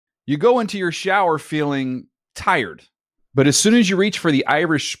You go into your shower feeling tired, but as soon as you reach for the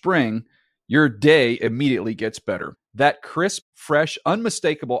Irish Spring, your day immediately gets better. That crisp, fresh,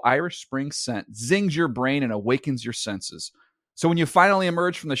 unmistakable Irish Spring scent zings your brain and awakens your senses. So when you finally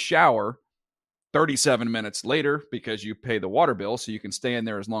emerge from the shower 37 minutes later, because you pay the water bill so you can stay in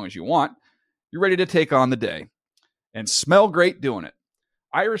there as long as you want, you're ready to take on the day and smell great doing it.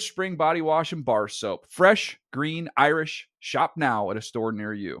 Irish Spring Body Wash and Bar Soap. Fresh, green, Irish. Shop now at a store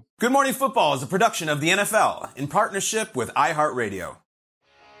near you. Good Morning Football is a production of the NFL in partnership with iHeartRadio.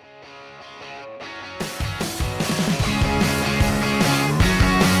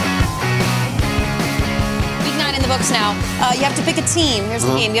 In the books now. You have to pick a team. Here's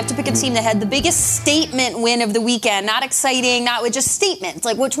the game. You have to pick a team that had the biggest statement win of the weekend. Not exciting, not with just statements.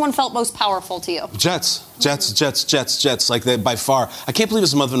 Like, which one felt most powerful to you? Jets. Like, they, by far. I can't believe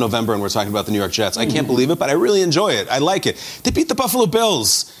it's the month of November and we're talking about the New York Jets. I can't believe it, but I really enjoy it. I like it. They beat the Buffalo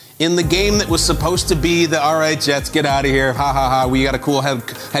Bills in the game that was supposed to be the, all right, Jets, get out of here. Ha, ha, ha. We got a cool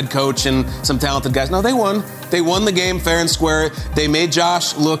head coach and some talented guys. No, they won. They won the game fair and square. They made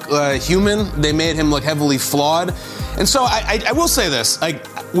Josh look human. They made him look heavily flawed. And so I will say this. Like,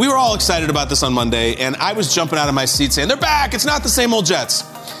 we were all excited about this on Monday, and I was jumping out of my seat saying, they're back. It's not the same old Jets.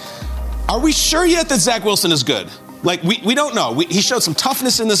 Are we sure yet that Zach Wilson is good? Like, we don't know. He showed some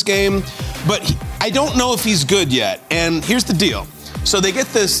toughness in this game, but I don't know if he's good yet. And here's the deal. So they get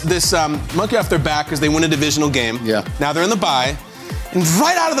this monkey off their back because they win a divisional game. Yeah. Now they're in the bye. And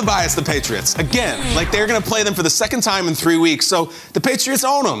right out of the bye, it's the Patriots. Again, like they're going to play them for the second time in 3 weeks. So the Patriots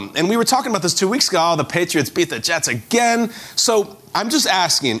own them. And we were talking about this 2 weeks ago. Oh, the Patriots beat the Jets again. So I'm just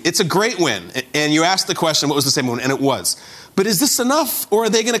asking. It's a great win. And you asked the question, what was the same win? And it was. But is this enough? Or are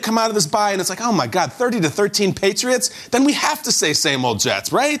they going to come out of this bye and it's like, oh, my God, 30-13 Patriots? Then we have to say same old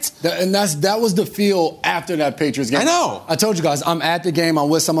Jets, right? That was the feel after that Patriots game. I know. I told you guys, I'm at the game. I'm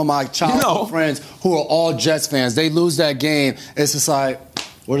with some of my childhood friends who are all Jets fans. They lose that game. It's just like,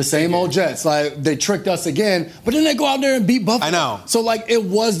 we're the same old Jets. Like, they tricked us again, but then they go out there and beat Buffalo. I know. So, like, it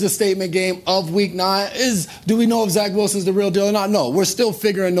was the statement game of Week 9. Do we know if Zach Wilson's the real deal or not? No, we're still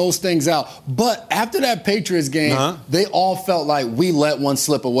figuring those things out. But after that Patriots game, they all felt like we let one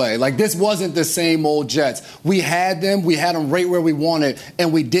slip away. Like, this wasn't the same old Jets. We had them right where we wanted,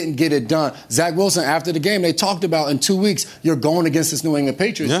 and we didn't get it done. Zach Wilson, after the game, they talked about in 2 weeks, you're going against this New England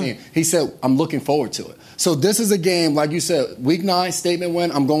Patriots team. He said, I'm looking forward to it. So this is a game, like you said, Week 9, statement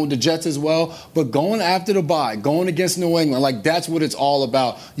win. I'm going with the Jets as well. But going after the bye, going against New England, like that's what it's all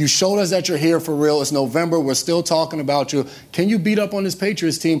about. You showed us that you're here for real. It's November. We're still talking about you. Can you beat up on this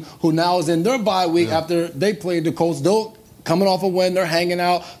Patriots team who now is in their bye week after they played the Colts? They'll coming off a win. They're hanging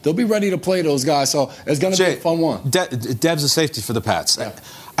out. They'll be ready to play those guys. So it's going to be a fun one. Dev's a safety for the Pats. Yeah.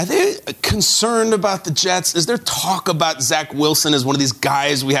 Are they concerned about the Jets? Is there talk about Zach Wilson as one of these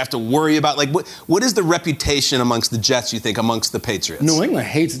guys we have to worry about? Like, what is the reputation amongst the Jets, you think, amongst the Patriots? New England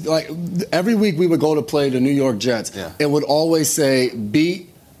hates, like, every week we would go to play the New York Jets. Yeah. It would always say, beat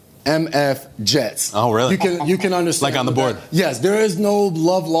MF Jets. Oh, really? You can understand. Like on the board? Yes, there is no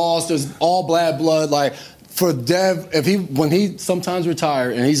love lost. There's all bad blood. Like, for Dev, when he sometimes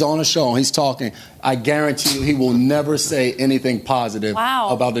retires and he's on a show and he's talking, I guarantee you he will never say anything positive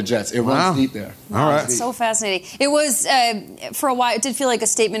about the Jets. It runs deep there. All right. So fascinating. It was, for a while, it did feel like a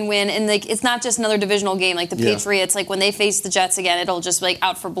statement win. And like, it's not just another divisional game. Like the Patriots, like when they face the Jets again, it'll just like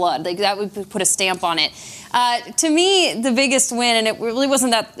out for blood. Like that would put a stamp on it. To me, the biggest win, and it really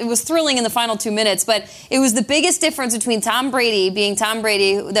wasn't that, it was thrilling in the final 2 minutes, but it was the biggest difference between Tom Brady being Tom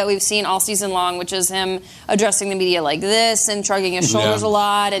Brady that we've seen all season long, which is him addressing the media like this and shrugging his shoulders a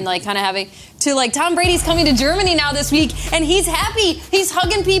lot and like kind of having to like Tom Brady's coming to Germany now this week and he's happy. He's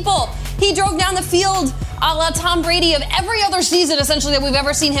hugging people. He drove down the field a la Tom Brady of every other season essentially that we've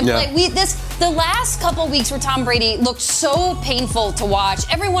ever seen him play. The last couple weeks where Tom Brady looked so painful to watch.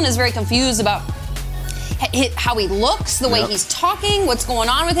 Everyone is very confused about how he looks, the way he's talking, what's going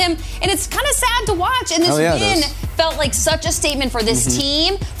on with him. And it's kind of sad to watch. And this win felt like such a statement for this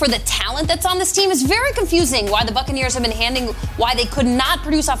team, for the talent that's on this team. It's very confusing why the Buccaneers have been why they could not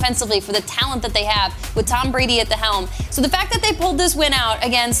produce offensively for the talent that they have with Tom Brady at the helm. So the fact that they pulled this win out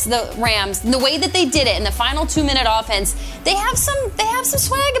against the Rams, the way that they did it in the final 2-minute offense, they have some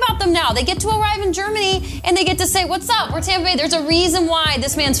swag about them now. They get to arrive in Germany and they get to say, what's up? We're Tampa Bay. There's a reason why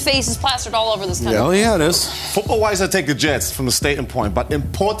this man's face is plastered all over this country. Oh, yeah, it is. Football-wise, I take the Jets from the statement point, but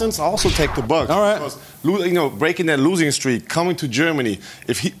importance, I also take the Bucs. All right. Because, breaking that losing streak, coming to Germany.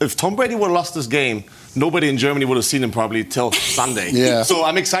 If Tom Brady would have lost this game, nobody in Germany would have seen him probably till Sunday. So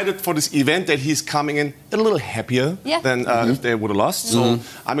I'm excited for this event that he's coming in a little happier than if they would have lost. So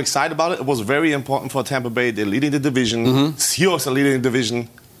I'm excited about it. It was very important for Tampa Bay. They're leading the division. Seahawks are leading the division.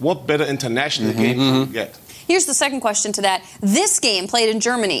 what better international game can you get? Here's the second question to that. This game played in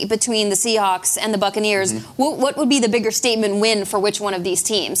Germany between the Seahawks and the Buccaneers. What would be the bigger statement win for which one of these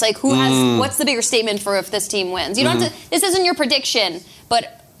teams? Like, what's the bigger statement for if this team wins? You don't have to, this isn't your prediction,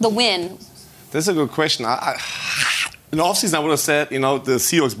 but the win. That's a good question. In the offseason, I would have said, the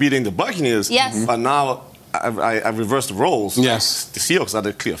Seahawks beating the Buccaneers. Yes. But now I reversed the roles. Yes. The Seahawks are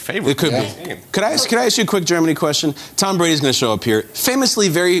the clear favorite. It could be. Could I ask you a quick Germany question? Tom Brady's going to show up here. Famously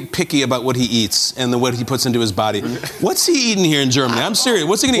very picky about what he eats and what he puts into his body. What's he eating here in Germany? I'm serious.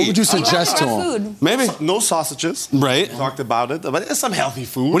 What's he going to eat? What would you suggest to him? Food. Maybe. No sausages. Right. We talked about it. But it's some healthy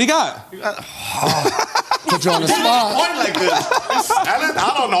food. What do you got? Put you on the spot. Point like this. Salad?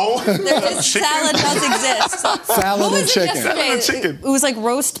 I don't know. Salad does exist. Salad and chicken. Yesterday? Salad and chicken. It was like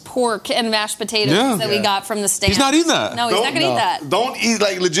roast pork and mashed potatoes that we got from the stand. He's not eating that. No, he's not going to eat that. Don't eat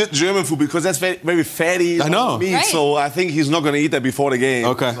like legit German food because that's very, very fatty. I know. Meat, Right. So I think he's not going to eat that before the game.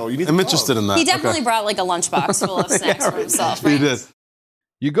 Okay. So you need I'm to interested in that. He definitely brought like a lunchbox full of snacks for himself. Right? He did.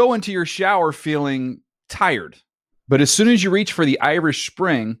 You go into your shower feeling tired, but as soon as you reach for the Irish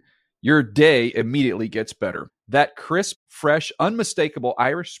Spring, your day immediately gets better. That crisp, fresh, unmistakable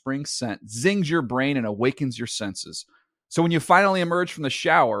Irish Spring scent zings your brain and awakens your senses. So when you finally emerge from the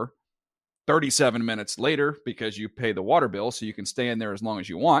shower, 37 minutes later, because you pay the water bill so you can stay in there as long as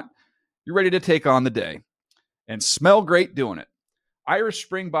you want, you're ready to take on the day. And smell great doing it. Irish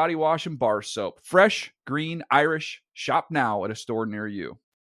Spring Body Wash and Bar Soap. Fresh, green, Irish. Shop now at a store near you.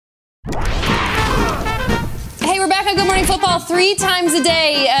 Hey, we're back on Good Morning Football 3 times a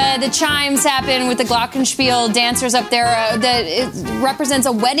day. The chimes happen with the glockenspiel dancers up there. It represents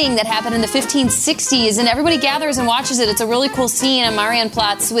a wedding that happened in the 1560s, and everybody gathers and watches it. It's a really cool scene on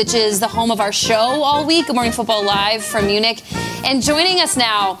Marienplatz, which is the home of our show all week, Good Morning Football Live from Munich. And joining us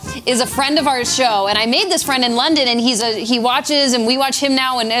now is a friend of our show, and I made this friend in London, and he watches, and we watch him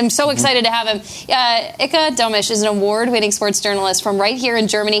now, and I'm so excited to have him. Ika Domisch is an award-winning sports journalist from right here in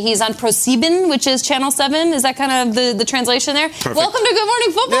Germany. He's on ProSieben, which is Channel 7. Is that kind of the translation there? Perfect. Welcome to Good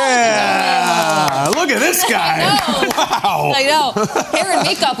Morning Football. Yeah. Look at this guy. Wow. I know. Hair and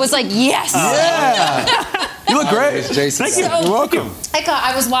makeup was like, yes. Yeah. You look great. Jason. Thank you. You're welcome. Ika,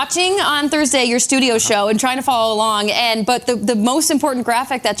 I was watching on Thursday your studio show and trying to follow along, but the most important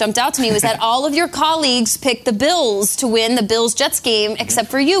graphic that jumped out to me was that all of your colleagues picked the Bills to win the Bills-Jets game, except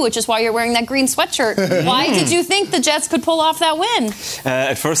for you, which is why you're wearing that green sweatshirt. Why did you think the Jets could pull off that win?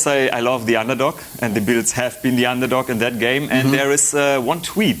 At first, I love the underdog, and the Bills have been the underdog in that game. And there is one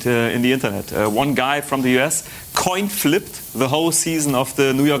tweet in the internet. One guy from the US coin flipped the whole season of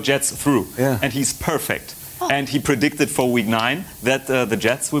the New York Jets through. Yeah. And he's perfect. And he predicted for Week 9 that the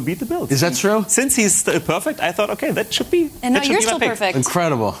Jets will beat the Bills. Is that true? Since he's still perfect, I thought, okay, that should be. And now that should you're be my still pick. perfect.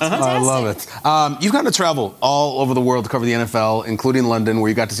 Incredible. I love it. You've gotten to travel all over the world to cover the NFL, including London, where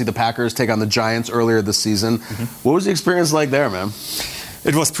you got to see the Packers take on the Giants earlier this season. What was the experience like there, man?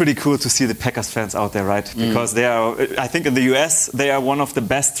 It was pretty cool to see the Packers fans out there, right? Because they are, I think in the US, they are one of the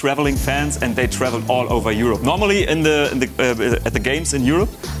best traveling fans, and they travel all over Europe. Normally at the games in Europe,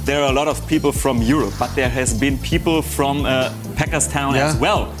 there are a lot of people from Europe, but there has been people from Packerstown as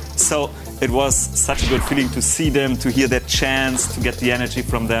well. So it was such a good feeling to see them, to hear their chants, to get the energy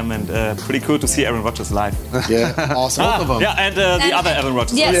from them, and pretty cool to see Aaron Rodgers live. Yeah, awesome. Both of them. Yeah, and the other Aaron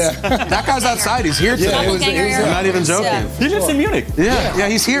Rodgers. Yes. That guy's outside. He's here today. Doppelganger. I'm not even joking. Yeah. He lives in Munich. Yeah,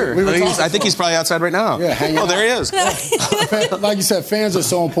 he's here. We were I think he's probably outside right now. Yeah, hanging oh, there he is. Like you said, fans are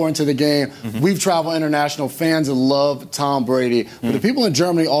so important to the game. We've traveled international. Fans love Tom Brady. But the people in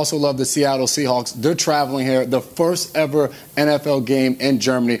Germany also love the Seattle Seahawks. They're traveling here. The first ever NFL game in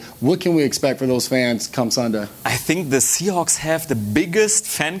Germany. What can we expect for those fans come Sunday? I think the Seahawks have the biggest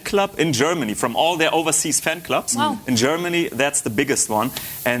fan club in Germany from all their overseas fan clubs. Wow. In Germany, that's the biggest one.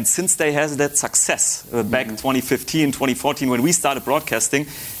 And since they had that success back in 2015, 2014, when we started broadcasting,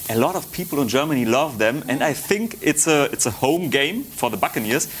 a lot of people in Germany love them. And I think it's a home game for the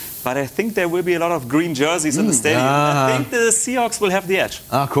Buccaneers. But I think there will be a lot of green jerseys in the stadium. I think the Seahawks will have the edge.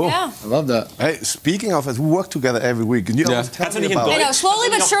 Oh, cool. Yeah. I love that. Hey, speaking of it, we work together every week. Can you always tell me about I know, slowly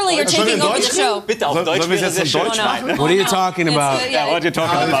but surely you're taking over the show. Bitte auf Deutsch wäre sehr schön. What are you talking about? Yeah, what are you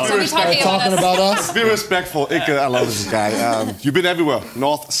talking about? So we're Talking about us. Be respectful. Ike, I love this guy. You've been everywhere.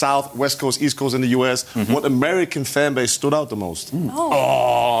 North, South, West Coast, East Coast in the US. What American fan base stood out the most?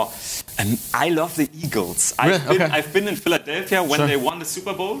 Oh, and I love the Eagles. Really? I've been in Philadelphia when they won the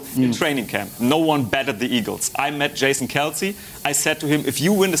Super Bowl in training camp. No one batted the Eagles. I met Jason Kelce. I said to him, if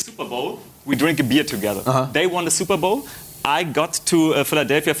you win the Super Bowl, we drink a beer together. They won the Super Bowl. I got to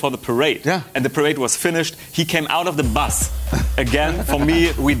Philadelphia for the parade. Yeah. And the parade was finished. He came out of the bus again, for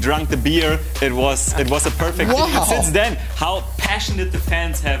me, we drank the beer. It was a perfect thing. And since then, how passionate the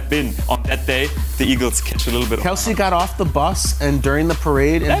fans have been on that day, the Eagles catch a little bit of Kelsey got off the bus and during the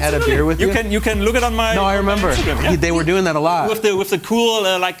parade and had a beer with you? You can look it on my. No, I remember. Yeah. They were doing that a lot. With the cool,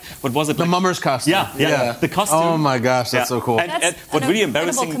 what was it? The mummer's costume. Yeah. The costume. Oh my gosh, that's so cool. And what really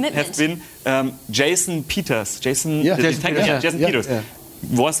embarrassing has been Jason Peters. Jason Peters.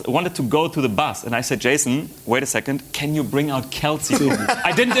 Wanted to go to the bus, and I said, Jason, wait a second, can you bring out Kelsey?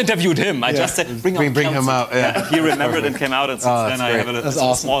 I didn't interview him. I just said, bring him out. Yeah. He remembered and came out, and since then I have a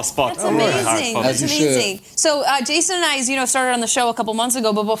small spot. That's amazing. That's amazing. So Jason and I, started on the show a couple months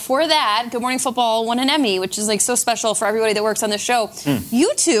ago, but before that, Good Morning Football won an Emmy, which is so special for everybody that works on the show.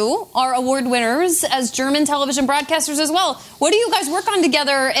 You two are award winners as German television broadcasters as well. What do you guys work on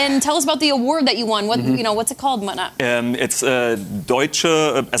together? And tell us about the award that you won. What what's it called? It's Deutsche.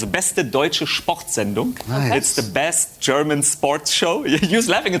 Also beste deutsche Sportsendung. Nice. It's the best German sports show. You're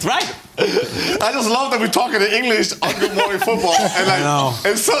laughing, it's right. I just love that we're talking in English on Good Morning Football. And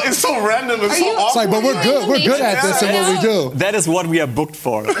it's so random and so awkward. It's like, but we're good. We're good at this and what we do. That is what we are booked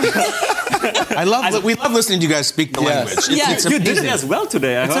for. We love listening to you guys speak the language. It's you did it as well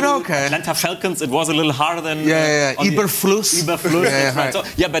today. It's okay. Atlanta Falcons, it was a little harder than... Überfluss. Überfluss. Right. So,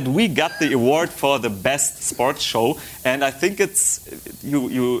 but we got the award for the best sports show, and I think it's...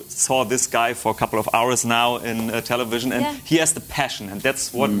 You saw this guy for a couple of hours now in television, and he has the passion, and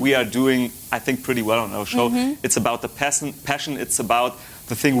that's what we are doing, I think, pretty well on our show. It's about the passion. It's about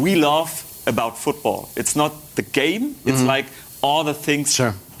the thing we love about football. It's not the game. It's like all the things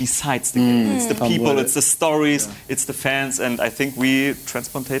besides the game. It's the people, it's the stories, it's the fans, and I think we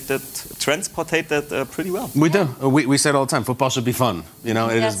transportate that pretty well. We do. We say it all the time. Football should be fun. It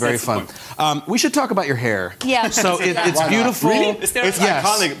is very fun. We should talk about your hair. Yeah. So it's beautiful. Really? It's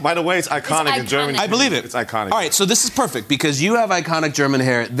iconic. By the way, it's iconic in Germany. I believe it. It's iconic. All right, so this is perfect because you have iconic German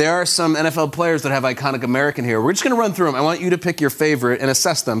hair. There are some NFL players that have iconic American hair. We're just going to run through them. I want you to pick your favorite and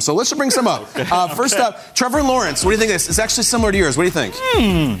assess them. So let's just bring some up. First up, Trevor Lawrence. What do you think of this? It's actually similar to yours. What do you think?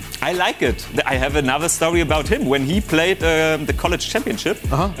 I like it. I have another story about him. When he played the college championship,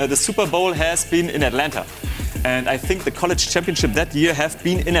 the Super Bowl has been in Atlanta. And I think the college championship that year have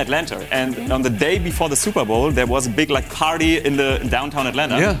been in Atlanta. And on the day before the Super Bowl, there was a big party in downtown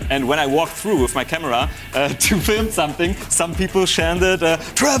Atlanta. Yeah. And when I walked through with my camera to film something, some people chanted,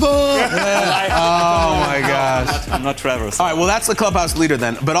 Trevor! Oh my gosh. I'm not Trevor. So. All right, well, that's the clubhouse leader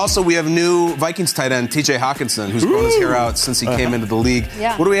then. But also we have new Vikings tight end, TJ Hawkinson, who's grown his hair out since he came into the league.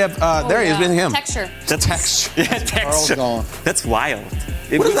 Yeah. What do we have? There he is. What do you think of him? Texture. The texture. Yeah, texture. That's wild.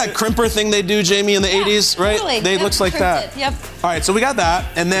 What is that crimper thing they do, Jamie, in the 80s, right? Totally. They looks like that. Yep. All right, so we got that.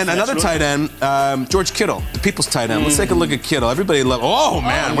 And then another tight end, George Kittle, the people's tight end. Let's take a look at Kittle. Everybody loves... Oh,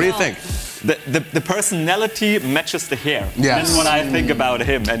 man, what do you think? The personality matches the hair. Yes. That's what I think about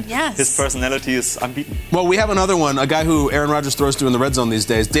him. And his personality is unbeaten. Well, we have another one, a guy who Aaron Rodgers throws to in the red zone these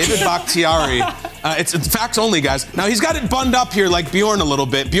days, David Bakhtiari. It's facts only, guys. Now, he's got it bunned up here like Bjorn a little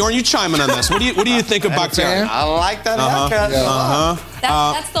bit. Bjorn, you chime in on this. What do you think of Bakhtiari? I like that haircut.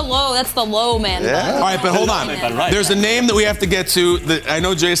 That's the low, man. Yeah. All right, but hold on. There's a name that we have to get to that I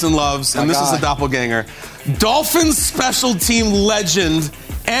know Jason loves, and this is a doppelganger. Dolphins special team legend,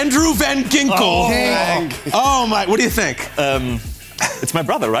 Andrew Van Ginkel. Oh my, what do you think? It's my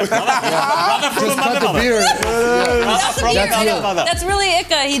brother, right? Brother Just cut the beard. That's really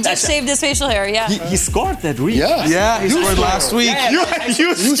Ika. He just shaved his facial hair, He scored that week. Yeah, he scored last week.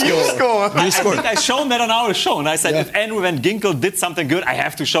 You scored. I think I showed that on our show, and I said, if Andrew Van Ginkel did something good, I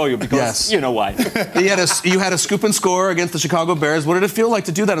have to show you, because you know why. You had a scoop and score against the Chicago Bears. What did it feel like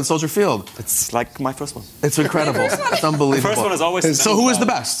to do that in Soldier Field? It's like my first one. It's incredible. It's unbelievable. The first one is always... So who is the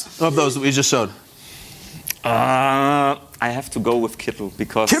best of those that we just showed? I have to go with Kittle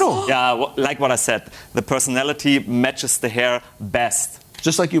because like what I said, the personality matches the hair best.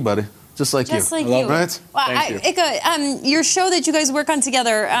 Just like you, buddy. Just like you. Right? Well, Ika, your show that you guys work on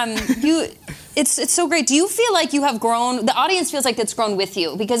together, it's so great. Do you feel like you have grown? The audience feels like it's grown with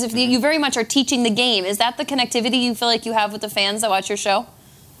you because if you very much are teaching the game. Is that the connectivity you feel like you have with the fans that watch your show?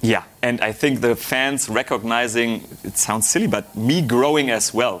 Yeah, and I think the fans recognizing, it sounds silly, but me growing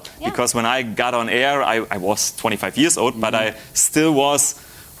as well. Yeah. Because when I got on air, I was 25 years old, but I still was...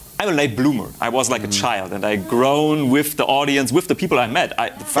 I'm a late bloomer. I was like a child, and I grown with the audience, with the people I met.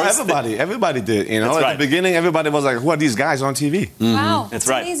 Everybody did. At the beginning, everybody was like, "Who are these guys on TV?" Wow, that's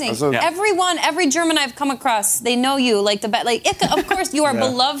right. Amazing. Every German I've come across, they know you like the best. Like, of course, you are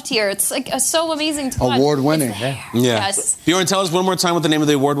beloved here. It's like so amazing to watch. Award winning. Yes. Bjorn, tell us one more time what the name of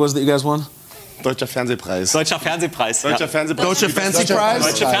the award was that you guys won. Deutscher Fernsehpreis. Deutscher Fernsehpreis. Deutscher Fernsehpreis. Deutscher Fancy Prize.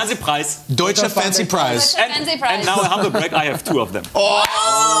 Deutscher Fernsehpreis. Deutscher Fancy Prize. And now a humble brag, I have 2 of them.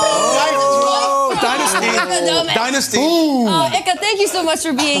 Dynasty. Ika, thank you so much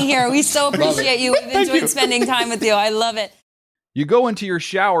for being here. We so appreciate you. We've enjoyed spending time with you. I love it. You go into your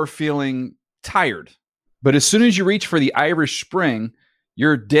shower feeling tired, but as soon as you reach for the Irish Spring,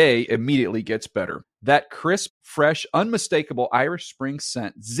 your day immediately gets better. That crisp, fresh, unmistakable Irish Spring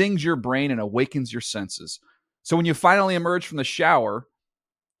scent zings your brain and awakens your senses. So when you finally emerge from the shower,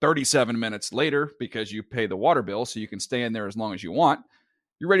 37 minutes later, because you pay the water bill so you can stay in there as long as you want,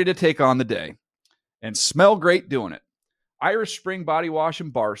 you're ready to take on the day. And smell great doing it. Irish Spring Body Wash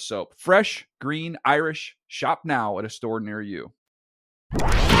and Bar Soap. Fresh, green, Irish. Shop now at a store near you.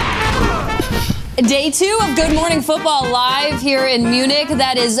 Day 2 of Good Morning Football live here in Munich.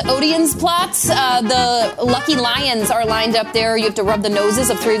 That is Odeonsplatz. The lucky lions are lined up there. You have to rub the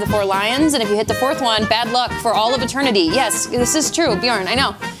noses of 3 of the 4 lions. And if you hit the 4th one, bad luck for all of eternity. Yes, this is true, Bjorn. I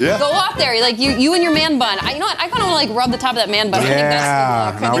know. Yeah. Go out there. Like you and your man bun. You know what? I kind of want to rub the top of that man bun. I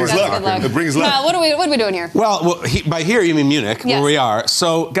think that's good luck. It brings luck. What are we doing here? Well, by here you mean Munich, Yes. where we are.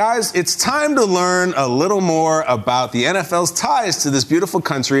 So, guys, it's time to learn a little more about the NFL's ties to this beautiful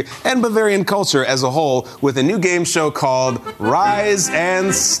country and Bavarian culture as a whole with a new game show called Rise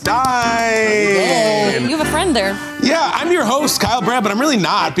and Stein. You have a friend there. Yeah, I'm your host, Kyle Brandt, but I'm really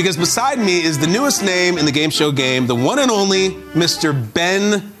not, because beside me is the newest name in the game show game, the one and only Mr.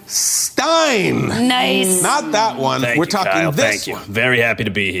 Ben Stein. Nice. Not that one. Thank We're you, talking Kyle. this Thank you. one. Very happy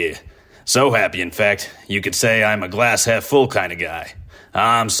to be here. So happy, in fact, you could say I'm a glass half full kind of guy.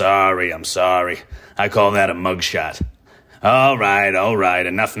 I'm sorry. I call that a mugshot. All right,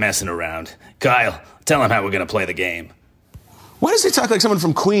 enough messing around. Kyle, tell him how we're going to play the game. Why does he talk like someone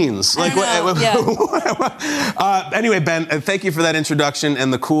from Queens? Like, anyway, Ben, thank you for that introduction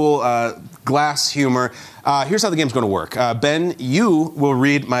and the cool glass humor. Here's how the game's going to work. Ben, you will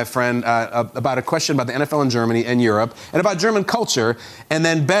read, my friend, about a question about the NFL in Germany and Europe and about German culture. And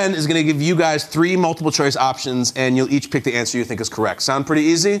then Ben is going to give you guys 3 multiple choice options, and you'll each pick the answer you think is correct. Sound pretty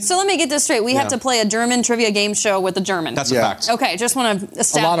easy? So let me get this straight. We have to play a German trivia game show with a German. That's a fact. Okay, just want to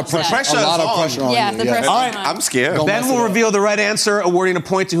establish A lot of pressure. that. A lot of pressure on Yeah, you. the pressure. All right, I'm scared. Ben will reveal the right answer, awarding a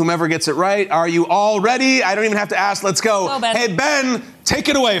point to whomever gets it right. Are you all ready? I don't even have to ask. Let's go. Go, Ben. Hey, Ben, take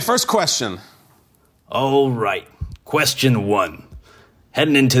it away. First question. All right. Question 1.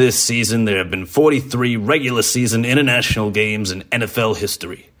 Heading into this season, there have been 43 regular season international games in NFL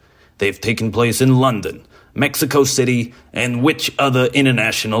history. They've taken place in London, Mexico City, and which other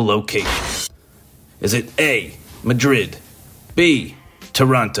international location? Is it A, Madrid, B,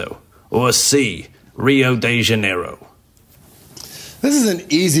 Toronto, or C, Rio de Janeiro? This is an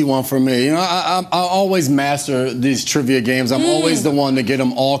easy one for me. You know, I always master these trivia games. I'm always the one to get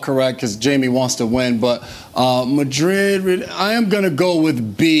them all correct because Jamie wants to win. But Madrid, I am going to go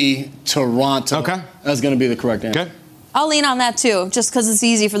with B, Toronto. Okay. That's going to be the correct answer. Okay. I'll lean on that too, just because it's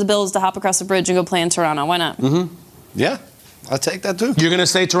easy for the Bills to hop across the bridge and go play in Toronto. Why not? Mm-hmm. Yeah, I'll take that too. You're going to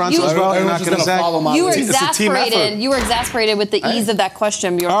say Toronto as well? You're not going to say? You were It's a team effort. exasperated. You were exasperated with the ease of that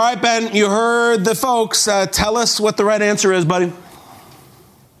question, Bjorn. All right, Ben, you heard the folks. Tell us what the right answer is, buddy.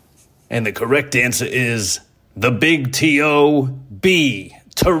 And the correct answer is the big T-O-B,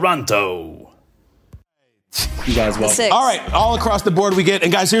 Toronto. You guys welcome. 6. All right, all across the board we get.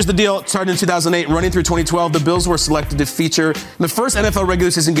 And guys, here's the deal. Starting in 2008, running through 2012, the Bills were selected to feature the first NFL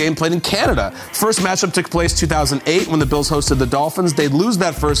regular season game played in Canada. First matchup took place 2008 when the Bills hosted the Dolphins. They'd lose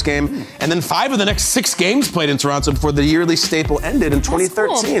that first game, and then 5 of the next 6 games played in Toronto before the yearly staple ended in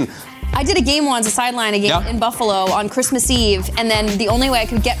 2013. Cool. I did a game once, a sideline game in Buffalo on Christmas Eve, and then the only way I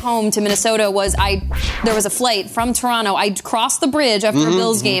could get home to Minnesota was there was a flight from Toronto. I crossed the bridge after a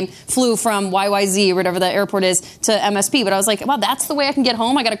Bills game, flew from YYZ, whatever the airport is, to MSP. But I was like, wow, that's the way I can get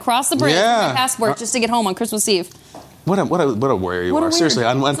home? I got to cross the bridge with my passport just to get home on Christmas Eve. What a warrior you What a are. weird. Seriously,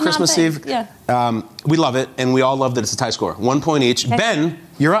 on It's Christmas not a Eve, thing. Yeah. we love it, and we all love that it's a tie score. 1 point each. Okay. Ben,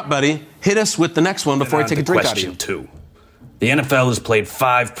 you're up, buddy. Hit us with the next one before I take a drink out of you. Question 2. The NFL has played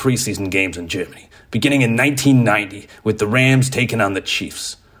 5 preseason games in Germany, beginning in 1990 with the Rams taking on the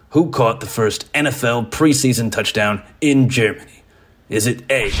Chiefs. Who caught the first NFL preseason touchdown in Germany? Is it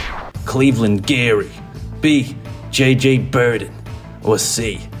A, Cleveland Gary, B, J.J. Burden, or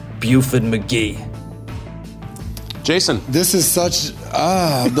C, Buford McGee? Jason. This is such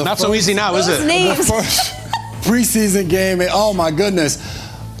Not so easy now, is it? Names. the first preseason game. Oh my goodness.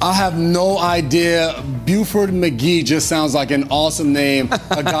 I have no idea. Buford McGee just sounds like an awesome name.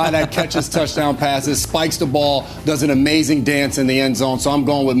 A guy that catches touchdown passes, spikes the ball, does an amazing dance in the end zone. So I'm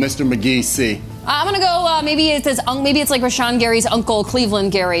going with Mr. McGee, C. I'm going to go, maybe it's like Rashawn Gary's uncle,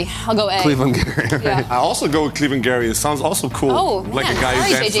 Cleveland Gary. I'll go A. Cleveland Gary. Right? Yeah. I also go with Cleveland Gary. It sounds also cool. Oh, like man. a guy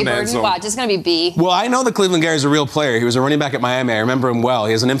who dances in the end zone. Watch, it's going to be B. Well, I know that Cleveland Gary's a real player. He was a running back at Miami. I remember him well.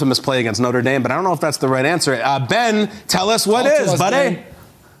 He has an infamous play against Notre Dame, but I don't know if that's the right answer. Ben, tell us what is, buddy. Ben.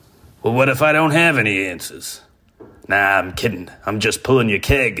 Well, what if I don't have any answers? Nah, I'm kidding. I'm just pulling your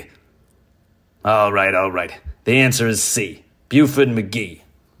keg. All right. The answer is C. Buford McGee.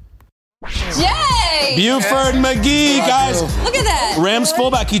 Yay! Buford McGee, guys. Look at that. Rams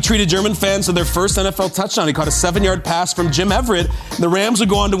fullback. He treated German fans to their first NFL touchdown. He caught a 7-yard pass from Jim Everett. The Rams would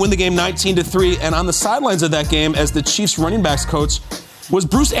go on to win the game 19-3. And on the sidelines of that game, as the Chiefs running backs coach, was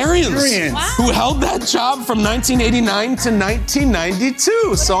Bruce Arians, Wow. who held that job from 1989 to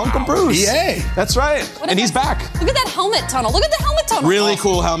 1992. So Uncle Bruce. Yay. That's right. And he's back. Look at that helmet tunnel. Look at the helmet tunnel. Really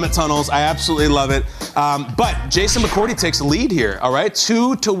cool helmet tunnels. I absolutely love it. But Jason McCourty takes the lead here, all right?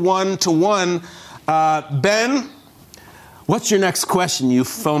 2-1. Ben, what's your next question, you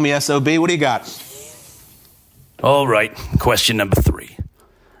foamy SOB? What do you got? All right, question number 3.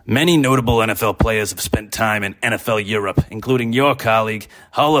 Many notable NFL players have spent time in NFL Europe, including your colleague,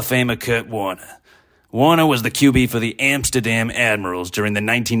 Hall of Famer Kurt Warner. Warner was the QB for the Amsterdam Admirals during the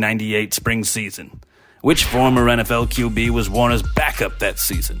 1998 spring season. Which former NFL QB was Warner's backup that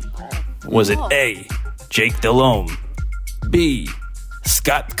season? Was it A, Jake Delhomme, B,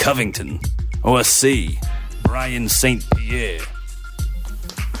 Scott Covington, or C, Brian St. Pierre?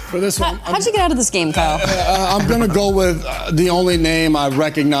 For this one, How'd you get out of this game, Kyle? I'm going to go with the only name I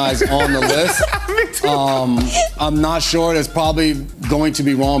recognize on the list. I'm not sure. It's probably going to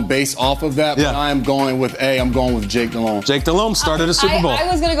be wrong based off of that, but I am going with A. I'm going with Jake Delhomme. Jake Delhomme started a Super Bowl. I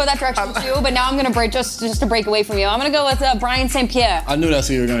was going to go that direction too, but now I'm going to break just to break away from you. I'm going to go with Brian St. Pierre. I knew that's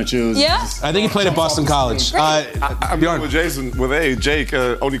who you were going to choose. Yeah? I think he played at Boston College. I'm going with Jason, with A. Jake,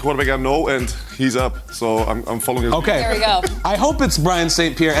 only quarterback I know, and he's up. So I'm following his. Okay. There we go. I hope it's Brian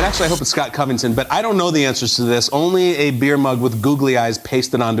St. Pierre, and actually I hope it's Scott Covington, but I don't know the answers to this. Only a beer mug with googly eyes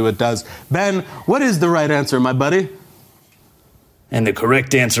pasted onto it does. Ben, what is the right answer, my buddy? And the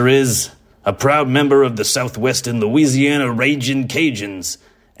correct answer is a proud member of the Southwestern Louisiana Ragin' Cajuns,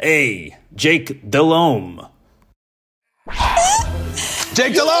 A, Jake Delhomme.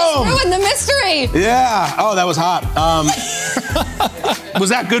 Jake Delhomme! Ruined the mystery. Yeah. Oh, that was hot. Was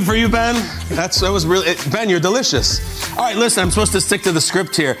that good for you, Ben? That was really... Ben, you're delicious. All right, listen, I'm supposed to stick to the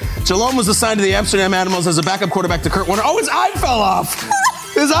script here. Delhomme was assigned to the Amsterdam Admirals as a backup quarterback to Kurt Warner. Oh, his eye fell off.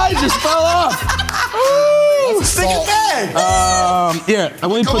 His eye just fell off. Ooh, stick it back. Here, let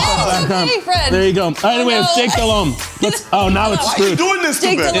me put that back on. Fred. There you go. All right, anyway, it's Jake Delhomme. Now it's Why are screwed. you doing this to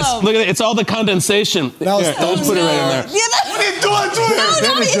Jake Ben? Delhomme. Look at it. It's all the condensation. Here, let's put it right in there. What are you doing to him?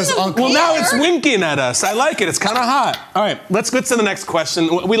 Ben is just Uncle. Well, now it's winking at us. I like it. It's kind of hot. All right, let's get to the next question.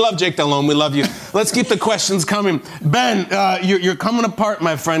 We love Jake Delhomme. We love you. Let's keep the questions coming. Ben, you're coming apart,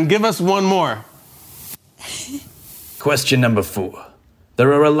 my friend. Give us one more. Question number 4.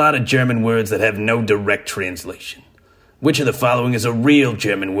 There are a lot of German words that have no direct translation. Which of the following is a real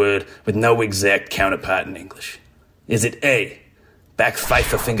German word with no exact counterpart in English? Is it A,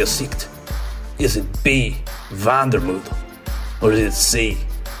 Backpfeiferfingersicht? Is it B, Wandermudel? Or is it C,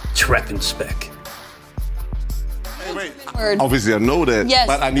 Treppenspeck? Wait. Word. Obviously, I know that, Yes.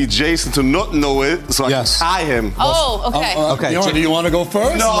 but I need Jason to not know it so I can tie him. Oh, okay. Okay. Bjorn, do you want to go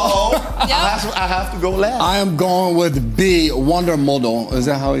first? No, Yeah. I have to go last. I am going with B, Wandermodel. Is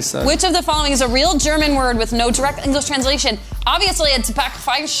that how he said it? Which of the following is a real German word with no direct English translation? Obviously, it's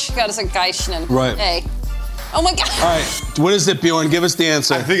Backpfeiferfingersicht. Right. A. Oh my God. All right, what is it, Bjorn? Give us the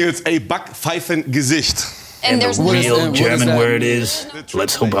answer. I think it's a Backpfeifengesicht. And there's the no real what German is that? word is,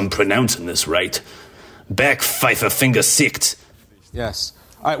 let's hope I'm pronouncing this right, Backpfeiferfingersicht. Yes.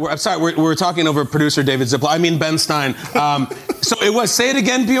 All right, I'm sorry, we're talking over producer David Zippel. I mean Ben Stein. So it was, say it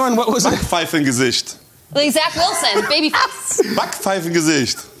again, Bjorn, what was it? Backpfeifengesicht. like Zach Wilson, babyface.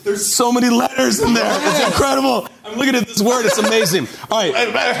 Backpfeifengesicht. There's so many letters in there. It's incredible. I'm looking at this word. It's amazing. All right.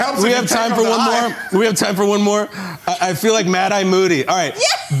 It helps We if have you time take for off one the more. eye. We have time for one more. I feel like Mad Eye Moody. All right.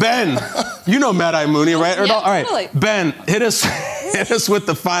 Ben, you know Mad Eye Moody, right? Yeah, All right. totally. Ben, hit us with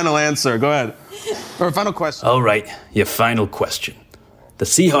the final answer. Go ahead. Or final question. All right, your final question. The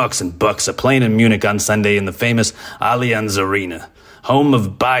Seahawks and Bucks are playing in Munich on Sunday in the famous Allianz Arena, home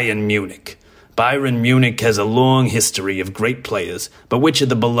of Bayern Munich. Bayern Munich has a long history of great players, but which of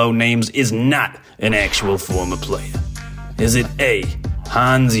the below names is not an actual former player? Is it A,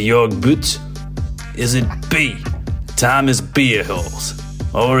 Hans-Jörg Butt? Is it B, Thomas Bierholz?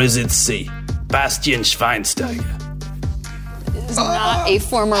 Or is it C, Bastian Schweinsteiger? Is not a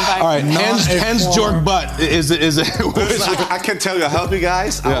former Bayern. All right, Hans Jörg Butt is it? I can tell you, I'll help you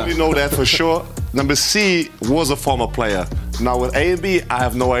guys. I already know that for sure. Number C was a former player. Now with A and B, I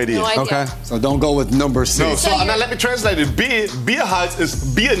have no idea. No idea. Okay, so don't go with number C. No, so now let me translate it. Bierhals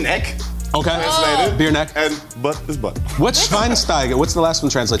is beer neck. Okay. Translated. Beer neck. And butt is butt. What's Schweinsteiger? What's the last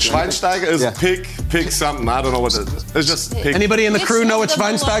one translated? Schweinsteiger is pig something. I don't know what it is. It's just pig. Anybody in the crew know what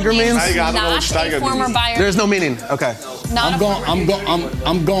Schweinsteiger means? I don't know what Not a Steiger former means. Bayern. There's no meaning. Okay. Not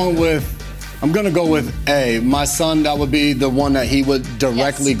I'm gonna go with A. My son, that would be the one that he would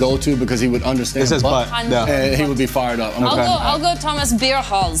directly go to because he would understand. It says butt. Yeah. And he would be fired up. I'll go Thomas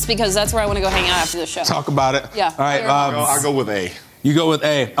Bierhals because that's where I want to go hang out after the show. Talk about it. Yeah. All right. I'll go with A. You go with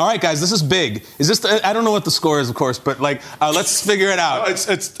A. All right, guys, this is big. Is this? I don't know what the score is, of course, but let's figure it out. It's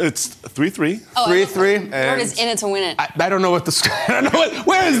 3-3. Oh, 3-3. Bird is in it to win it. I don't know what the score. I don't know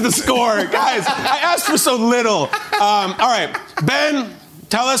where is the score, guys? I asked for so little. All right, Ben,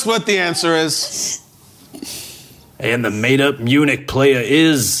 tell us what the answer is. And the made-up Munich player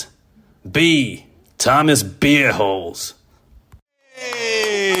is B, Thomas Bierhals. What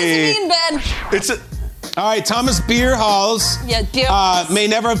does it mean, Ben? All right, Thomas Bierhals Yeah, Bierhals. may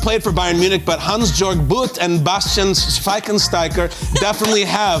never have played for Bayern Munich, but Hans-Jörg Butt and Bastian Schweinsteiger definitely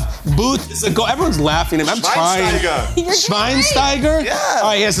have. Butt is a goal. Everyone's laughing at him. I'm trying. Schweinsteiger? Yeah. All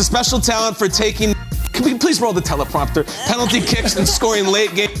right, he has a special talent for taking... Can we please roll the teleprompter? Penalty kicks and scoring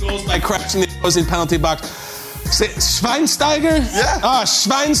late game goals by crashing the opposing penalty box. Schweinsteiger? Yeah.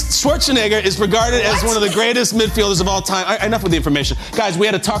 Schwarzenegger is regarded as one of the greatest midfielders of all time. Enough with the information. Guys, we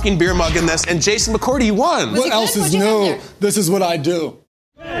had a talking beer mug in this, and Jason McCourty won. What else is new? This is what I do.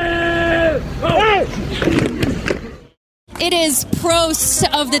 It is Prost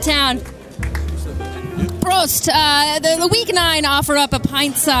of the town. Prost, the Week 9 offer up a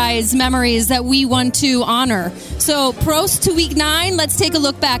pint-sized memories that we want to honor. So, Prost to Week 9, let's take a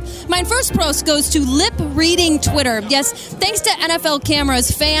look back. My first Prost goes to lip-reading Twitter. Yes, thanks to NFL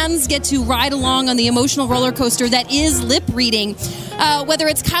cameras, fans get to ride along on the emotional roller coaster that is lip-reading. Whether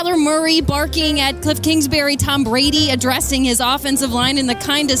it's Kyler Murray barking at Cliff Kingsbury, Tom Brady addressing his offensive line in the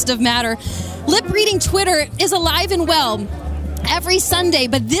kindest of manner, lip-reading Twitter is alive and well every Sunday,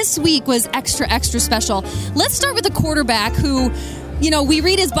 but this week was extra special. Let's start with the quarterback who, we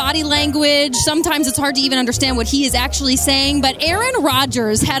read his body language. Sometimes it's hard to even understand what he is actually saying, but Aaron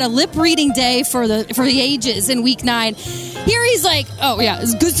Rodgers had a lip-reading day for the ages in Week 9. Here he's like,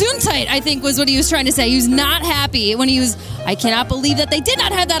 Gesundheit, I think was what he was trying to say. He was not happy when he was, I cannot believe that they did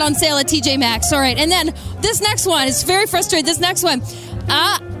not have that on sale at TJ Maxx. All right, and then this next one is very frustrating. This next one,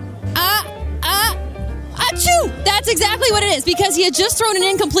 achoo! That's exactly what it is, because he had just thrown an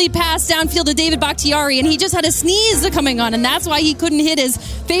incomplete pass downfield to David Bakhtiari, and he just had a sneeze coming on, and that's why he couldn't hit his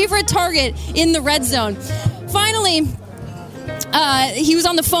favorite target in the red zone. Finally, he was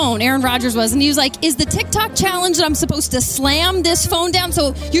on the phone, Aaron Rodgers was, and he was like, is the TikTok challenge that I'm supposed to slam this phone down?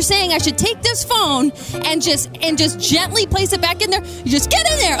 So you're saying I should take this phone and just gently place it back in there? You just get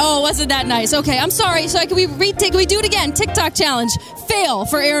in there. Oh, wasn't that nice? Okay, I'm sorry. So can we do it again? TikTok challenge. Fail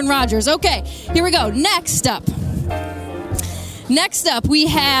for Aaron Rodgers. Okay, here we go. Next up, we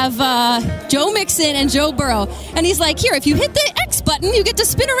have Joe Mixon and Joe Burrow. And he's like, here, if you hit the X button, you get to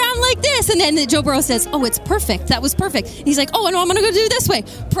spin around like this. And then Joe Burrow says, oh, it's perfect. That was perfect. And he's like, oh, no, I'm going to go do it this way.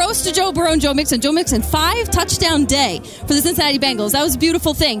 Prost to Joe Burrow and Joe Mixon. Joe Mixon, 5-touchdown day for the Cincinnati Bengals. That was a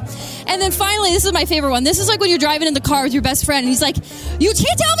beautiful thing. And then finally, this is my favorite one. This is like when you're driving in the car with your best friend. And he's like, you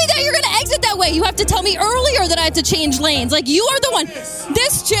can't tell me that you're going to exit that way. You have to tell me earlier that I have to change lanes. Like, you are the one.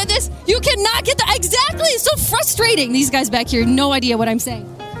 This, you cannot get that. Exactly. It's so frustrating. These guys back here, no idea what I'm saying.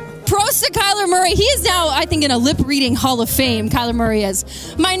 Prost to Kyler Murray. He is now, I think, in a lip-reading Hall of Fame. Kyler Murray is.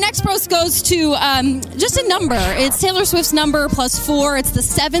 My next Prost goes to just a number. It's Taylor Swift's number +4. It's the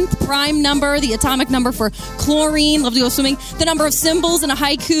 7th prime number, the atomic number for chlorine. Love to go swimming. The number of symbols in a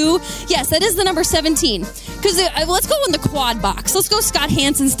haiku. Yes, that is the number 17. Because let's go in the quad box. Let's go Scott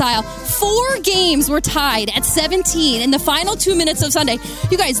Hansen style. 4 games were tied at 17 in the final 2 minutes of Sunday.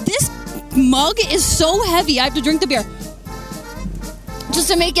 You guys, this mug is so heavy. I have to drink the beer. Just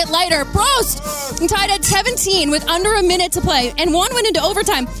to make it lighter. Prost! I'm tied at 17 with under a minute to play. And one went into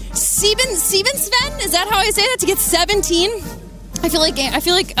overtime. Steven Sven? Is that how I say that? To get 17? I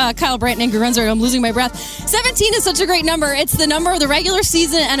feel like Kyle Brandt and Andrew Renzer. I'm losing my breath. 17 is such a great number. It's the number of the regular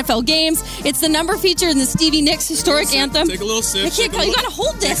season NFL games. It's the number featured in the Stevie Nicks historic anthem. Take a little sip. I can't call you. Gotta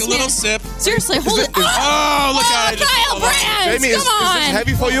hold this. Take a little sip. Seriously, hold it. Look at it. Kyle Brandt! Jamie, Come on. Is this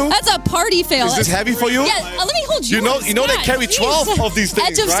heavy for you? That's a party fail. Is this heavy for you? Yeah, let me hold you. You know they carry 12 of these things,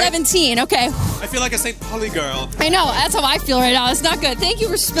 Edge of right? 17. Okay. I feel like a St. Pauli girl. I know. That's how I feel right now. It's not good. Thank you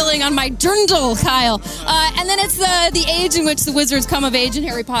for spilling on my dirndl, Kyle. And then it's the age in which the wizards come of age in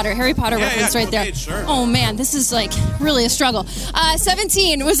Harry Potter. Harry Potter reference right there. Age, sure. Oh, man. This is, like, really a struggle.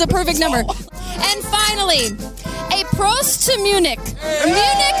 17 was a perfect number. And finally, a Prost to Munich.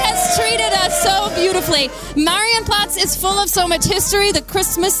 Munich has treated us so beautifully. Marienplatz is full of so much history. The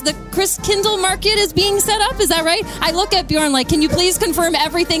Christkindl market is being set up. Is that right? I look at Bjorn like, can you please confirm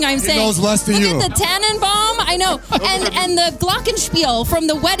everything I'm saying? He knows less than you. Look at the Tannenbaum. I know. And the Glockenspiel from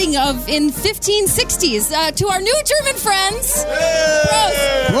the wedding in 1560s. To our new German friends.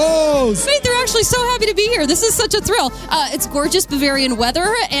 Prost! Wait, they're actually so happy to be here. This is such a thrill. It's gorgeous Bavarian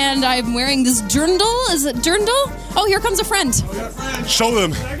weather, and I'm wearing this dirndl. Is it dirndl? Oh, here comes a friend. Show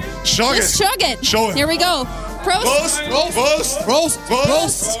them. Shug Let's it. chug it. Show it. Here we go. Prost.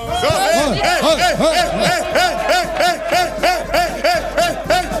 Prost!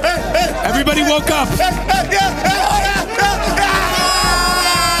 Everybody woke up.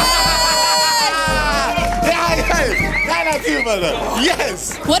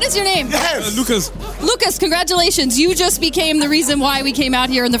 Yes. What is your name? Yes. Lucas. Lucas, congratulations. You just became the reason why we came out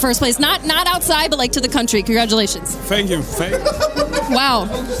here in the first place. Not outside, but like to the country. Congratulations. Thank you. Wow.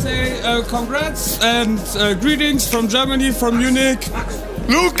 I want to say congrats and greetings from Germany, from Munich.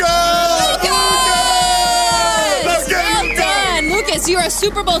 Lucas! Well done. Lucas, you're a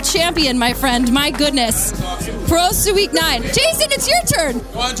Super Bowl champion, my friend. My goodness. Prost to week 9. Jason, it's your turn.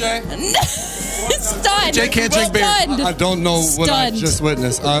 Go on, Jay. Stunned. Jay can't drink beer. Stunned. I don't know what I Stunned. just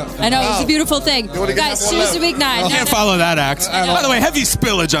witnessed. I know, it's a beautiful thing. Guys, choose to week 9. I can't follow that act. By the way, heavy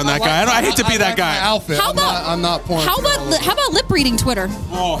spillage on that guy. I hate to be that guy. Outfit. I'm not pouring. How about lip reading Twitter?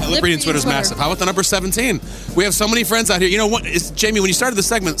 Oh, lip reading Twitter's massive. How about the number 17? We have so many friends out here. You know what? Jamie, when you started the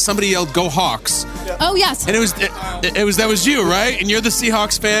segment, somebody yelled, "Go Hawks!" Oh yes. And that was you, right? And you're the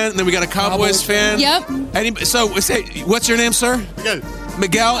Seahawks fan. And then we got a Cowboys fan. Yep. So say, what's your name, sir?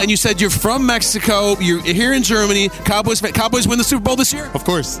 Miguel, and you said you're from Mexico. You're here in Germany. Cowboys win the Super Bowl this year? Of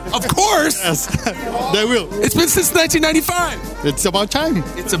course. Of course. Yes. They will. It's been since 1995. It's about time.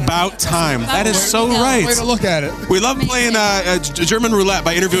 It's about time. That is so right. Way to look at it. We love playing German roulette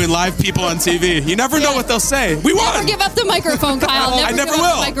by interviewing live people on TV. You never know what they'll say. We won. Never give up the microphone, Kyle. I never give will.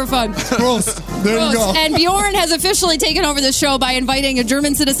 up the microphone. Prost. There you go. And Bjorn has officially taken over the show by inviting a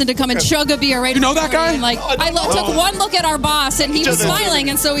German citizen to come and chug a beer. Right? You know that guy? And I took one look at our boss, and he was smiling,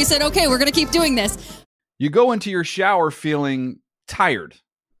 and so we said, "Okay, we're going to keep doing this." You go into your shower feeling tired,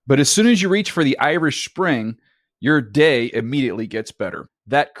 but as soon as you reach for the Irish Spring, your day immediately gets better.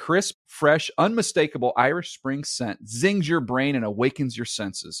 That crisp, fresh, unmistakable Irish Spring scent zings your brain and awakens your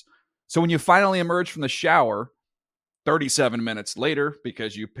senses. So when you finally emerge from the shower, 37 minutes later,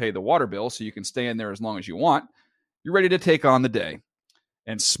 because you pay the water bill so you can stay in there as long as you want, you're ready to take on the day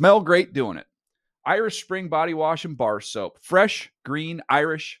and smell great doing it. Irish Spring Body Wash and Bar Soap. Fresh, green,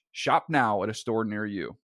 Irish. Shop now at a store near you.